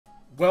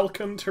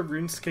Welcome to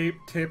RuneScape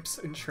Tips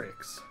and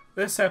Tricks.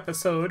 This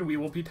episode we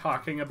will be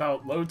talking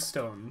about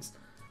lodestones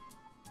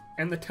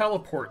and the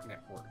teleport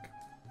network.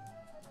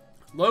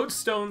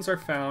 Lodestones are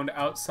found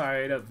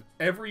outside of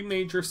every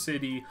major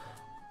city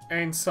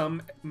and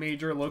some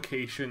major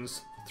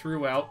locations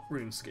throughout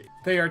RuneScape.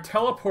 They are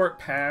teleport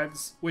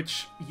pads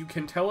which you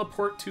can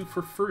teleport to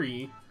for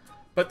free,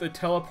 but the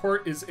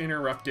teleport is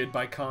interrupted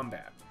by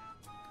combat.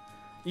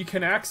 You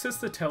can access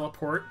the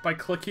teleport by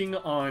clicking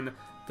on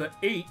the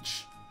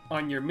H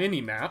on your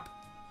mini-map,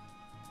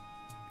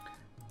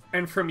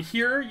 and from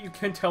here you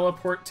can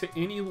teleport to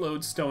any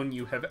lodestone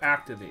you have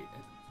activated.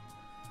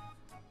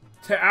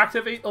 To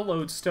activate a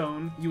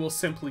lodestone, you will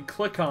simply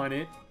click on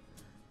it,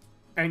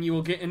 and you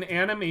will get an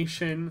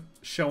animation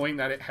showing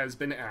that it has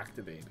been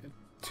activated.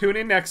 Tune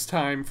in next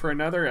time for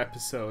another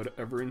episode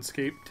of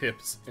RuneScape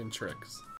Tips and Tricks.